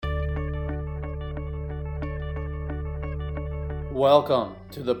Welcome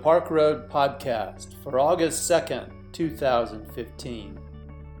to the Park Road Podcast for August 2nd, 2015.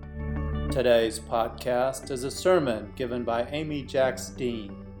 Today's podcast is a sermon given by Amy Jacks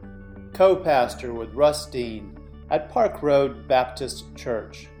Dean, co-pastor with Russ Dean at Park Road Baptist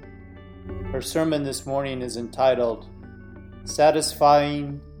Church. Her sermon this morning is entitled,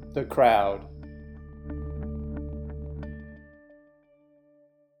 Satisfying the Crowd.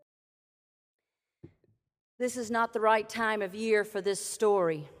 This is not the right time of year for this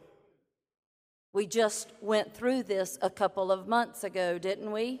story. We just went through this a couple of months ago,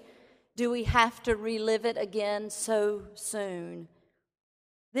 didn't we? Do we have to relive it again so soon?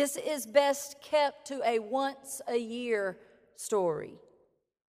 This is best kept to a once-a-year story.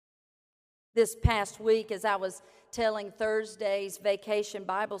 This past week, as I was telling Thursday's Vacation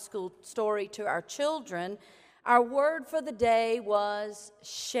Bible School story to our children, our word for the day was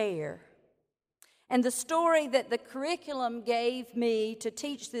share. And the story that the curriculum gave me to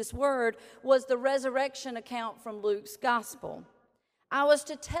teach this word was the resurrection account from Luke's gospel. I was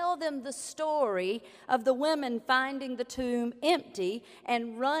to tell them the story of the women finding the tomb empty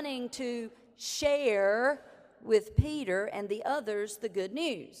and running to share with Peter and the others the good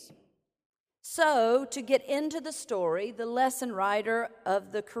news. So, to get into the story, the lesson writer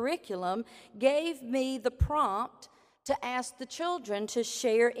of the curriculum gave me the prompt to ask the children to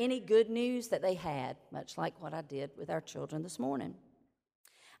share any good news that they had, much like what I did with our children this morning.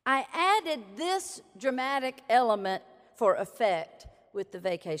 I added this dramatic element for effect with the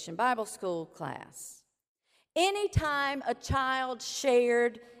Vacation Bible School class. Anytime a child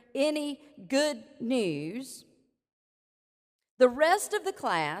shared any good news, the rest of the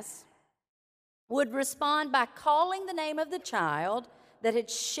class would respond by calling the name of the child that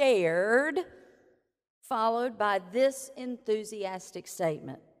had shared, followed by this enthusiastic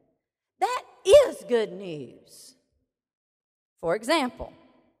statement, "That is good news." For example,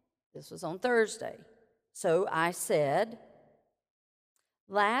 this was on Thursday. So I said,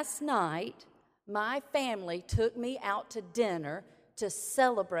 "Last night, my family took me out to dinner to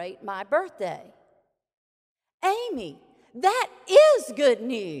celebrate my birthday." "Amy, that is good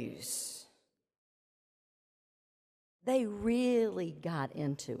news." They really got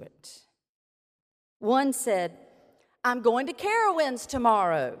into it. One said, "I'm going to Carowinds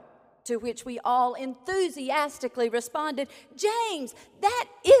tomorrow," to which we all enthusiastically responded, "James, that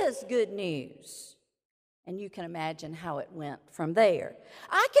is good news." And you can imagine how it went from there.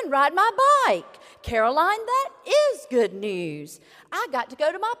 "I can ride my bike. Caroline, that is good news. I got to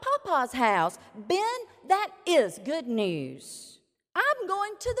go to my papa's house. Ben, that is good news. I'm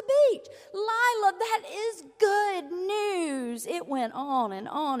going to the beach. Lila, that is good news." It went on and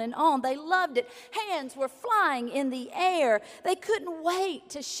on and on. They loved it. Hands were flying in the air. They couldn't wait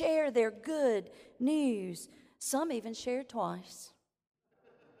to share their good news. Some even shared twice.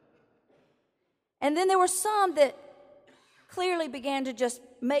 And then there were some that clearly began to just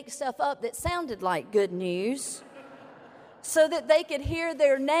make stuff up that sounded like good news, so that they could hear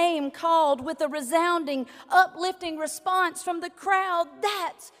their name called with a resounding, uplifting response from the crowd.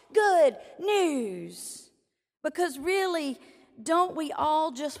 That's good news. Because really, don't we all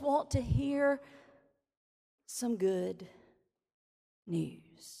just want to hear some good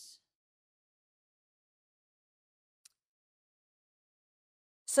news?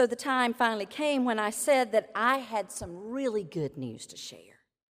 So the time finally came when I said that I had some really good news to share.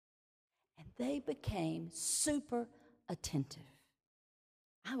 And they became super attentive.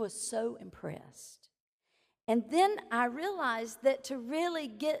 I was so impressed. And then I realized that to really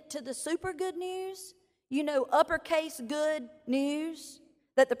get to the super good news, uppercase good news,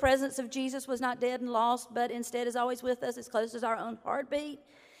 that the presence of Jesus was not dead and lost, but instead is always with us as close as our own heartbeat,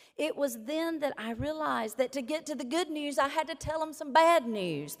 it was then that I realized that to get to the good news, I had to tell them some bad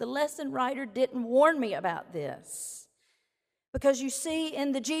news. The lesson writer didn't warn me about this. Because you see,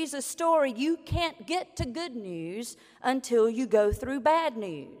 in the Jesus story, you can't get to good news until you go through bad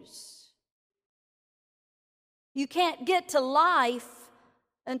news. You can't get to life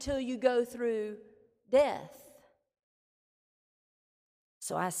until you go through death.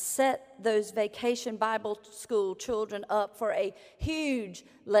 So I set those Vacation Bible School children up for a huge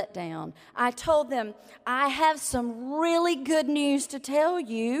letdown. I told them, "I have some really good news to tell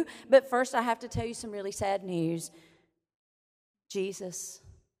you, but first I have to tell you some really sad news. Jesus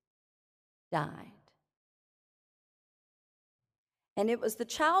died." And it was the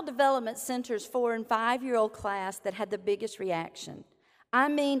Child Development Center's 4- and 5-year-old class that had the biggest reaction. I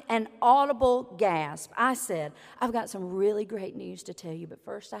mean, an audible gasp. I said, "I've got some really great news to tell you, but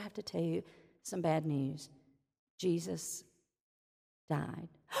first I have to tell you some bad news. Jesus died."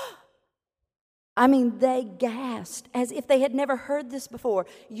 I mean, they gasped as if they had never heard this before.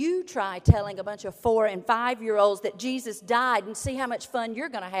 You try telling a bunch of 4- and 5-year-olds that Jesus died and see how much fun you're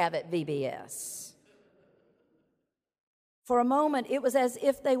going to have at VBS. For a moment, it was as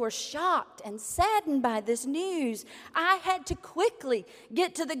if they were shocked and saddened by this news. I had to quickly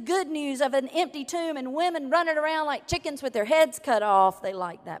get to the good news of an empty tomb and women running around like chickens with their heads cut off. They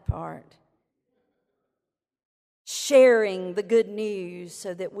liked that part. Sharing the good news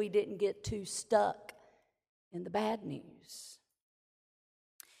so that we didn't get too stuck in the bad news,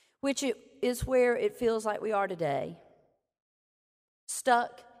 which is where it feels like we are today,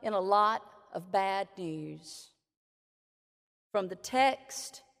 stuck in a lot of bad news. From the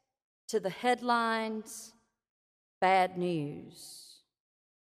text to the headlines, bad news.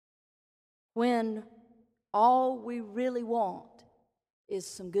 When all we really want is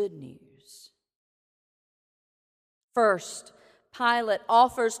some good news. First, Pilate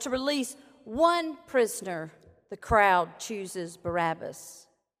offers to release one prisoner. The crowd chooses Barabbas.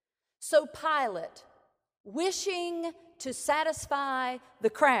 So Pilate, wishing to satisfy the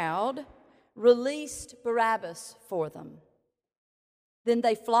crowd, released Barabbas for them. Then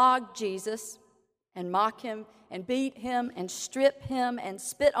they flogged Jesus and mock him and beat him and strip him and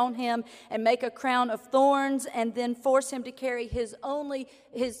spit on him and make a crown of thorns and then force him to carry his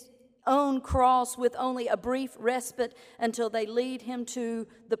own cross with only a brief respite until they lead him to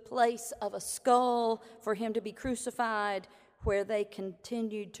the place of a skull for him to be crucified, where they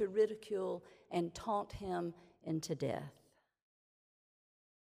continued to ridicule and taunt him into death.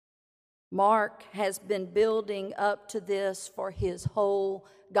 Mark has been building up to this for his whole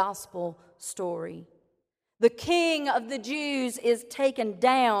gospel story. The King of the Jews is taken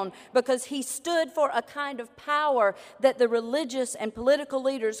down because he stood for a kind of power that the religious and political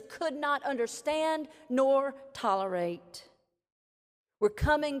leaders could not understand nor tolerate. We're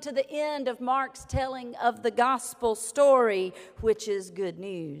coming to the end of Mark's telling of the gospel story, which is good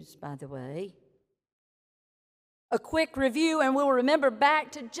news, by the way. A quick review, and we'll remember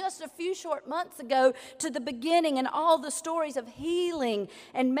back to just a few short months ago to the beginning and all the stories of healing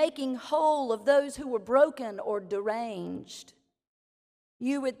and making whole of those who were broken or deranged.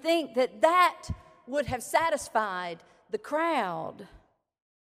 You would think that that would have satisfied the crowd.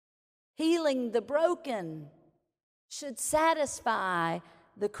 Healing the broken should satisfy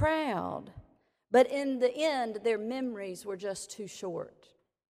the crowd. But in the end, their memories were just too short.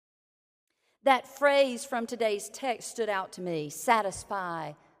 That phrase from today's text stood out to me,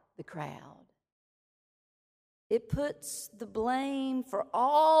 satisfy the crowd. It puts the blame for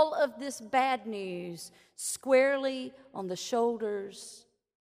all of this bad news squarely on the shoulders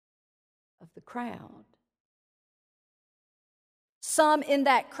of the crowd. Some in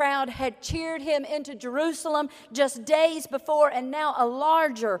that crowd had cheered him into Jerusalem just days before, and now a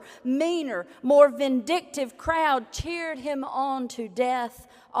larger, meaner, more vindictive crowd cheered him on to death,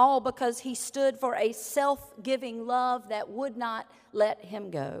 all because he stood for a self-giving love that would not let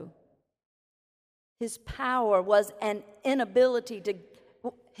him go. His power was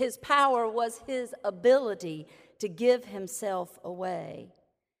his ability to give himself away.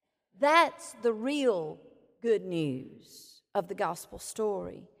 That's the real good news of the gospel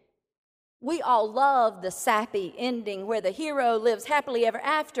story. We all love the sappy ending where the hero lives happily ever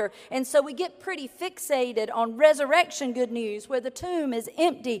after, and so we get pretty fixated on resurrection good news where the tomb is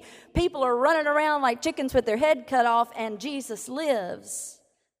empty, people are running around like chickens with their head cut off, and Jesus lives.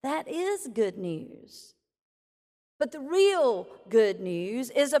 That is good news. But the real good news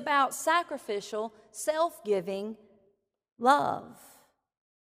is about sacrificial, self-giving love.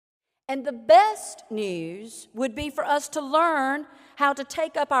 And the best news would be for us to learn how to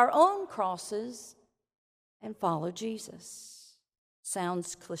take up our own crosses and follow Jesus.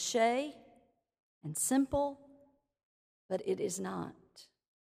 Sounds cliche and simple, but it is not.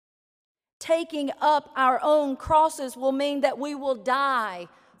 Taking up our own crosses will mean that we will die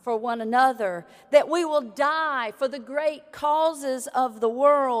for one another, that we will die for the great causes of the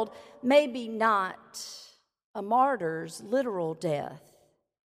world, maybe not a martyr's literal death,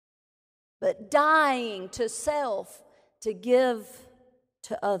 but dying to self to give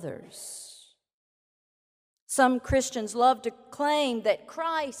to others. Some Christians love to claim that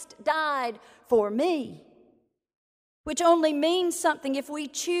Christ died for me, which only means something if we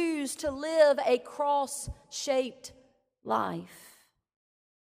choose to live a cross-shaped life.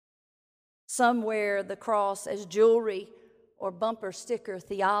 Some wear the cross as jewelry or bumper sticker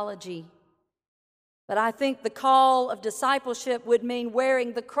theology. But I think the call of discipleship would mean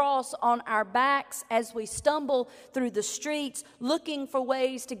wearing the cross on our backs as we stumble through the streets looking for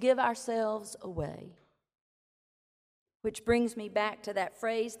ways to give ourselves away. Which brings me back to that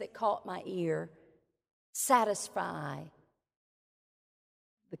phrase that caught my ear, satisfy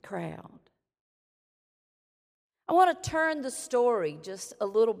the crowd. I want to turn the story just a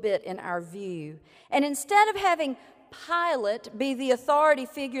little bit in our view. And instead of having Pilate be the authority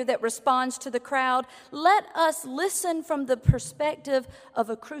figure that responds to the crowd, let us listen from the perspective of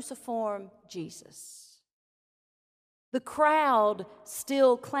a cruciform Jesus. The crowd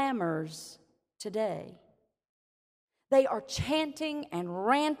still clamors today. They are chanting and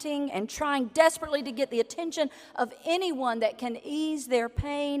ranting and trying desperately to get the attention of anyone that can ease their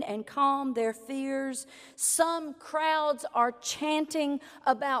pain and calm their fears. Some crowds are chanting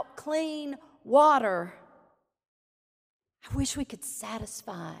about clean water. I wish we could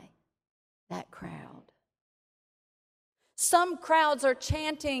satisfy that crowd. Some crowds are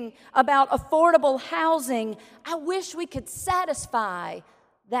chanting about affordable housing. I wish we could satisfy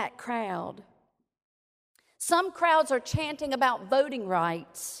that crowd. Some crowds are chanting about voting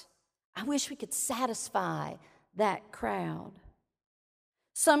rights. I wish we could satisfy that crowd.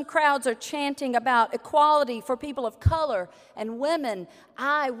 Some crowds are chanting about equality for people of color and women.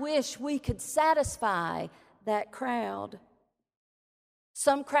 I wish we could satisfy that crowd.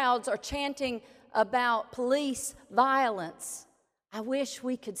 Some crowds are chanting about police violence. I wish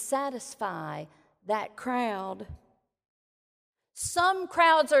we could satisfy that crowd. Some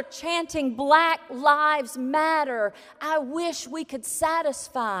crowds are chanting Black Lives Matter. I wish we could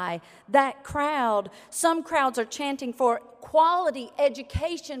satisfy that crowd. Some crowds are chanting for quality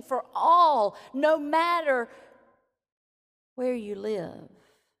education for all, no matter where you live,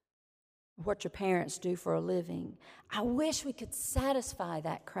 what your parents do for a living. I wish we could satisfy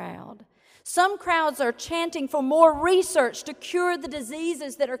that crowd. Some crowds are chanting for more research to cure the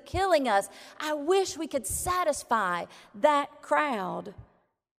diseases that are killing us. I wish we could satisfy that crowd.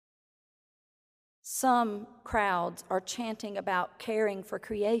 Some crowds are chanting about caring for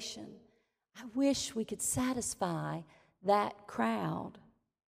creation. I wish we could satisfy that crowd.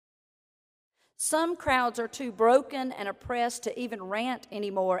 Some crowds are too broken and oppressed to even rant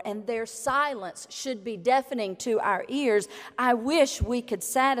anymore, and their silence should be deafening to our ears. I wish we could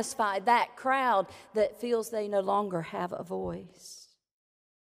satisfy that crowd that feels they no longer have a voice.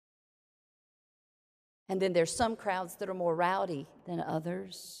 And then there's some crowds that are more rowdy than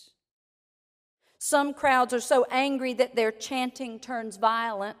others. Some crowds are so angry that their chanting turns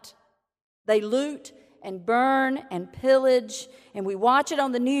violent. They loot and burn and pillage, and we watch it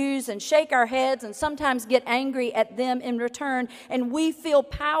on the news and shake our heads and sometimes get angry at them in return, and we feel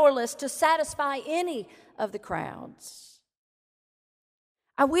powerless to satisfy any of the crowds.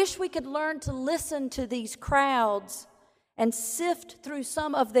 I wish we could learn to listen to these crowds and sift through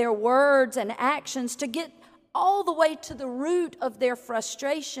some of their words and actions to get all the way to the root of their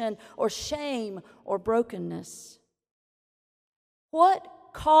frustration or shame or brokenness. What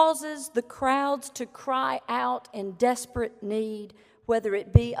causes the crowds to cry out in desperate need, whether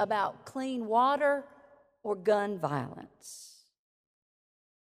it be about clean water or gun violence?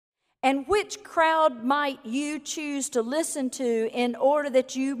 And which crowd might you choose to listen to in order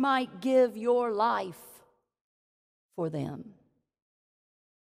that you might give your life for them?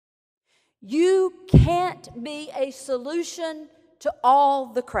 You can't be a solution to all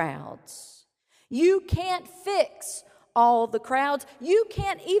the crowds. You can't fix all the crowds. You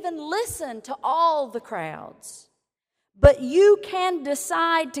can't even listen to all the crowds. But you can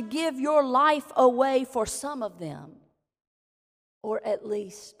decide to give your life away for some of them, or at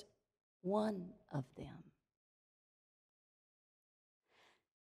least one of them.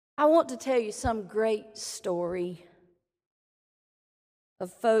 I want to tell you some great story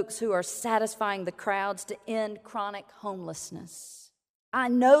of folks who are satisfying the crowds to end chronic homelessness. I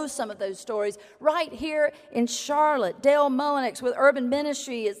know some of those stories. Right here in Charlotte, Dale Mullenix with Urban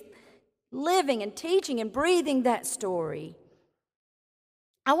Ministry is living and teaching and breathing that story.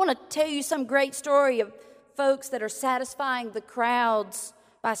 I want to tell you some great story of folks that are satisfying the crowds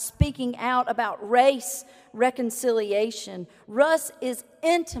by speaking out about race reconciliation. Russ is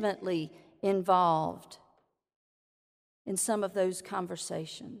intimately involved in some of those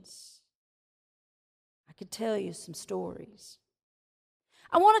conversations. I could tell you some stories.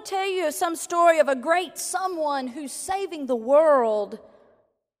 I want to tell you some story of a great someone who's saving the world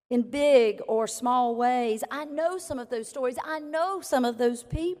in big or small ways. I know some of those stories. I know some of those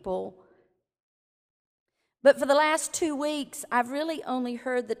people. But for the last 2 weeks, I've really only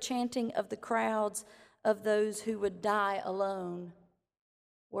heard the chanting of the crowds of those who would die alone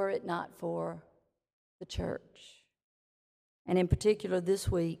were it not for the church. And in particular this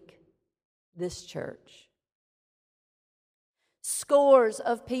week, this church. Scores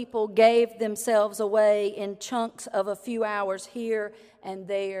of people gave themselves away in chunks of a few hours here and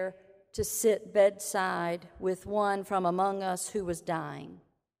there to sit bedside with one from among us who was dying.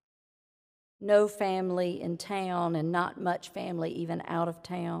 No family in town and not much family even out of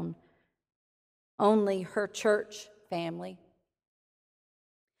town. Only her church family.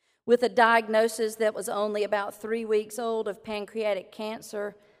 With a diagnosis that was only about 3 weeks old of pancreatic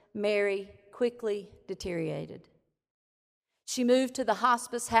cancer, Mary quickly deteriorated. She moved to the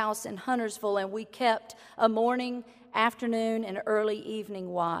hospice house in Huntersville, and we kept a morning, afternoon, and early evening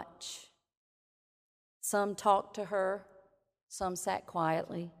watch. Some talked to her, some sat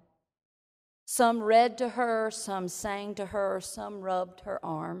quietly. Some read to her, some sang to her, some rubbed her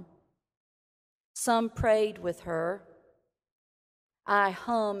arm. Some prayed with her. I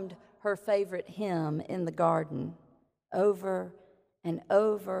hummed her favorite hymn in the garden over and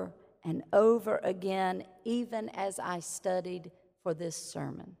over and over again, even as I studied for this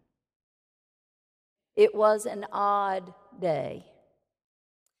sermon. It was an odd day.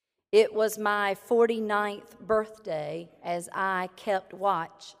 It was my 49th birthday as I kept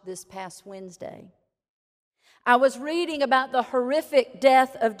watch this past Wednesday. I was reading about the horrific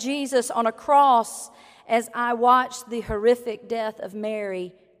death of Jesus on a cross as I watched the horrific death of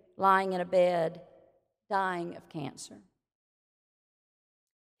Mary lying in a bed, dying of cancer.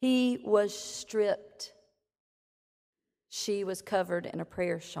 He was stripped. She was covered in a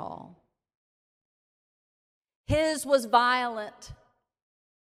prayer shawl. His was violent.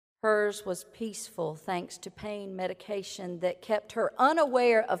 Hers was peaceful, thanks to pain medication that kept her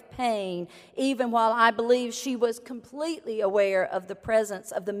unaware of pain, even while I believe she was completely aware of the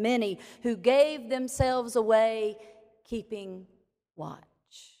presence of the many who gave themselves away, keeping watch.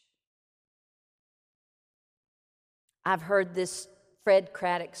 I've heard this Fred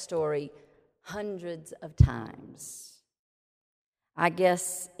Craddock story hundreds of times. I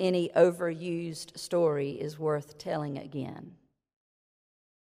guess any overused story is worth telling again.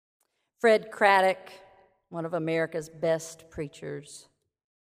 Fred Craddock, one of America's best preachers,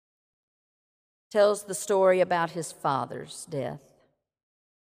 tells the story about his father's death.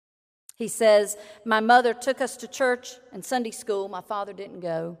 He says, "My mother took us to church and Sunday school. My father didn't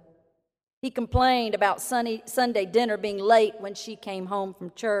go. He complained about Sunday dinner being late when she came home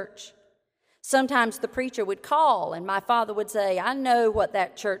from church. Sometimes the preacher would call and my father would say, 'I know what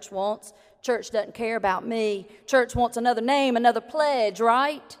that church wants. Church doesn't care about me. Church wants another name, another pledge,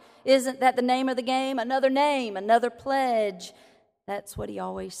 right? Isn't that the name of the game? Another name, another pledge.' That's what he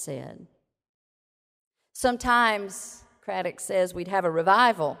always said. Sometimes, Craddock says, we'd have a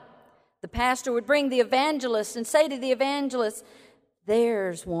revival. The pastor would bring the evangelist and say to the evangelist,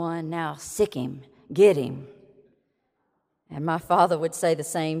 'There's one, now sick him, get him.' And my father would say the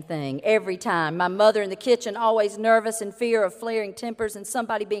same thing every time. My mother in the kitchen, always nervous in fear of flaring tempers and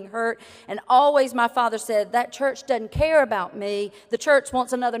somebody being hurt. And always my father said, 'That church doesn't care about me. The church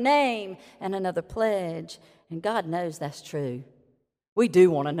wants another name and another pledge.' And God knows that's true. We do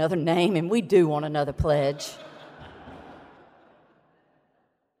want another name and we do want another pledge.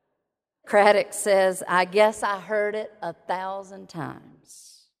 Craddock says, 'I guess I heard it 1,000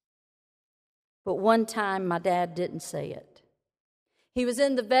 times. But one time my dad didn't say it. He was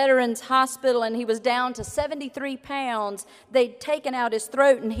in the Veterans Hospital and he was down to 73 pounds. They'd taken out his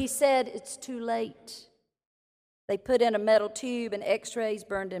throat and he said, "It's too late." They put in a metal tube and x-rays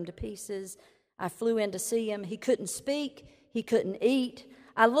burned him to pieces. I flew in to see him. He couldn't speak. He couldn't eat.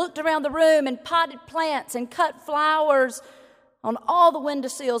 I looked around the room and potted plants and cut flowers on all the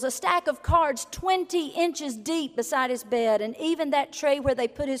windowsills, a stack of cards 20 inches deep beside his bed, and even that tray where they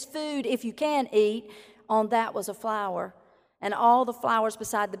put his food, if you can eat, on that was a flower. And all the flowers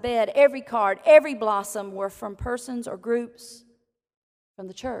beside the bed, every card, every blossom were from persons or groups from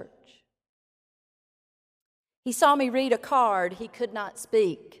the church. He saw me read a card. He could not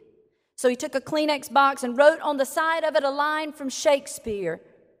speak. So he took a Kleenex box and wrote on the side of it a line from Shakespeare.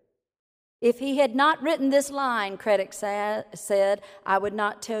 If he had not written this line, Craddock said, I would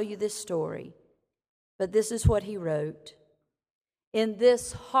not tell you this story. But this is what he wrote. In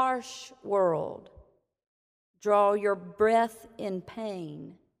this harsh world, draw your breath in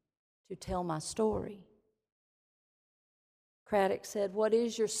pain to tell my story. Craddock said, what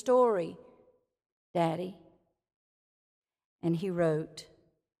is your story, Daddy? And he wrote,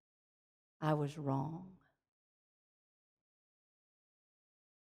 I was wrong.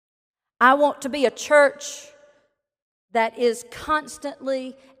 I want to be a church that is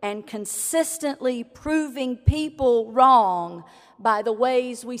constantly and consistently proving people wrong by the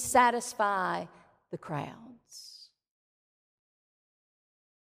ways we satisfy the crowds.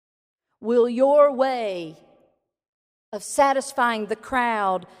 Will your way of satisfying the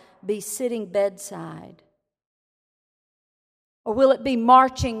crowd be sitting bedside Or will it be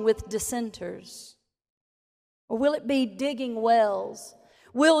marching with dissenters? Or will it be digging wells?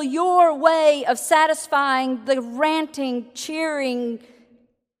 Will your way of satisfying the ranting, cheering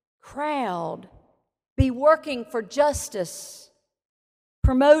crowd be working for justice,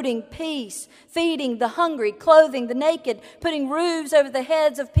 promoting peace, feeding the hungry, clothing the naked, putting roofs over the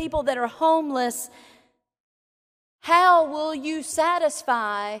heads of people that are homeless? How will you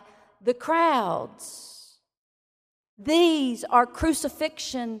satisfy the crowds? These are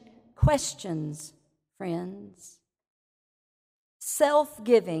crucifixion questions, friends.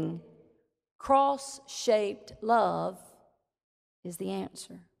 Self-giving, cross-shaped love is the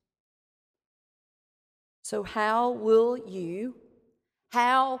answer. So how will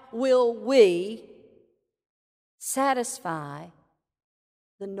we satisfy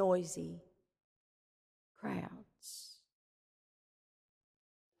the noisy crowds?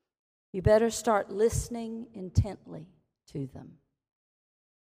 You better start listening intently to them.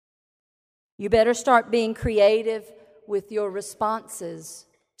 You better start being creative with your responses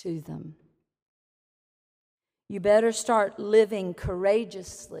to them. You better start living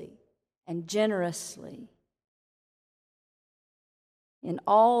courageously and generously in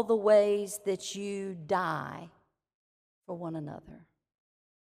all the ways that you die for one another.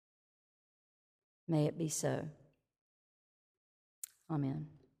 May it be so. Amen.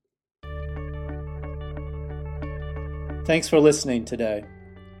 Thanks for listening today.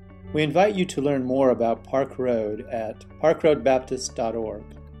 We invite you to learn more about Park Road at parkroadbaptist.org.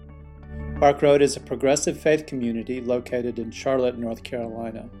 Park Road is a progressive faith community located in Charlotte, North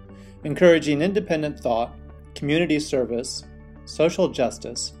Carolina, encouraging independent thought, community service, social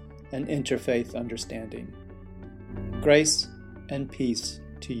justice, and interfaith understanding. Grace and peace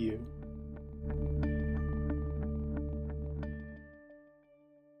to you.